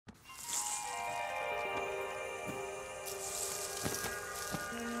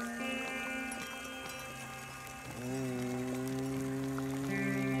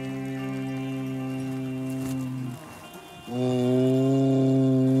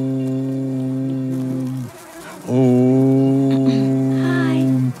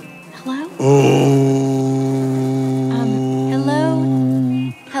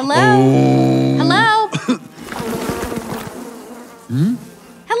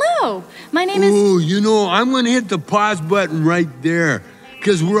hello. My name is... Oh, you know, I'm gonna hit the pause button right there,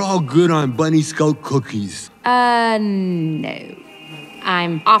 because we're all good on Bunny Scout cookies. No.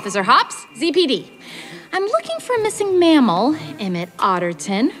 I'm Officer Hops, ZPD. I'm looking for a missing mammal, Emmett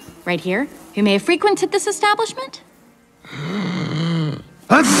Otterton, right here, who may have frequented this establishment.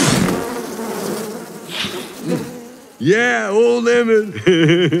 Yeah, old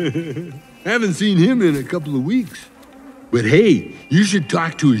Emmett. Haven't seen him in a couple of weeks. But hey, you should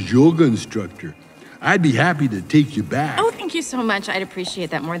talk to his yoga instructor. I'd be happy to take you back. Oh, thank you so much. I'd appreciate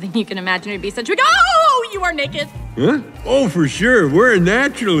that more than you can imagine. It'd be such a... Oh, you are naked. Huh? Oh, for sure. We're a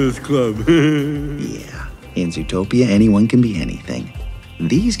Naturalist club. Yeah, in Zootopia, anyone can be anything.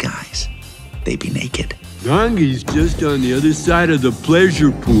 These guys, they be naked. Nangi's just on the other side of the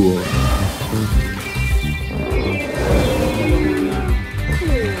pleasure pool.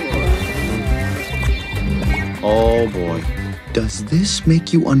 Oh boy. Does this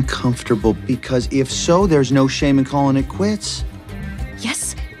make you uncomfortable? Because if so, there's no shame in calling it quits.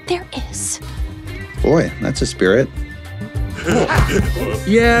 Yes, there is. Boy, that's a spirit.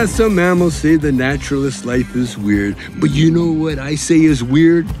 Yeah, some mammals say the naturalist life is weird, but you know what I say is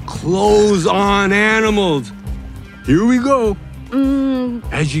weird? Clothes on animals. Here we go.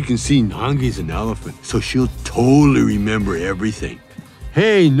 As you can see, Nangi's an elephant, so she'll totally remember everything.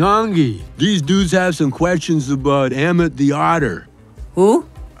 Hey, Nangi, these dudes have some questions about Emmett the otter. Who?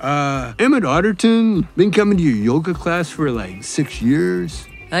 Emmett Otterton, been coming to your yoga class for like 6 years.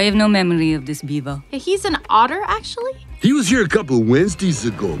 I have no memory of this beaver. He's an otter, actually? He was here a couple of Wednesdays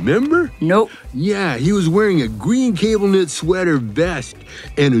ago, remember? Nope. Yeah, he was wearing a green cable knit sweater vest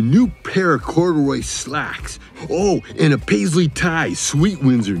and a new pair of corduroy slacks. Oh, and a paisley tie, sweet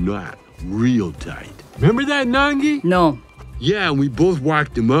Windsor knot, real tight. Remember that, Nangi? No. Yeah, and we both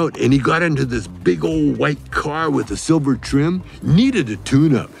walked him out, and he got into this big old white car with a silver trim. Needed a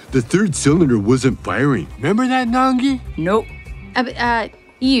tune-up. The third cylinder wasn't firing. Remember that, Nangi? Nope.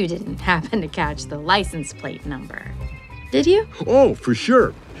 You didn't happen to catch the license plate number, did you? Oh, for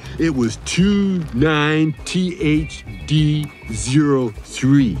sure. It was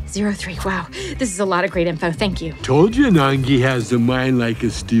 29THD03. 03, wow. This is a lot of great info, thank you. Told you Nangi has a mind like a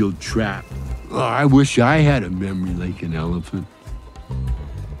steel trap. Oh, I wish I had a memory like an elephant.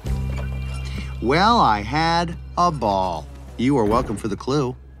 Well, I had a ball. You are welcome for the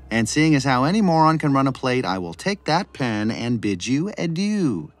clue. And seeing as how any moron can run a plate, I will take that pen and bid you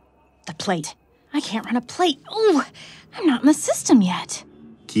adieu. The plate. I can't run a plate. Ooh, I'm not in the system yet.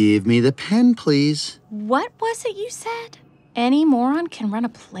 Give me the pen, please. What was it you said? Any moron can run a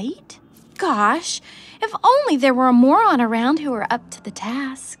plate? Gosh, if only there were a moron around who were up to the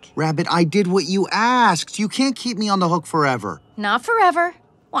task. Rabbit, I did what you asked. You can't keep me on the hook forever. Not forever.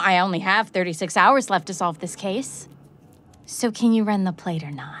 Well, I only have 36 hours left to solve this case. So can you run the plate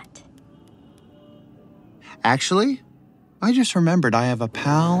or not? Actually, I just remembered I have a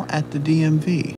pal at the DMV.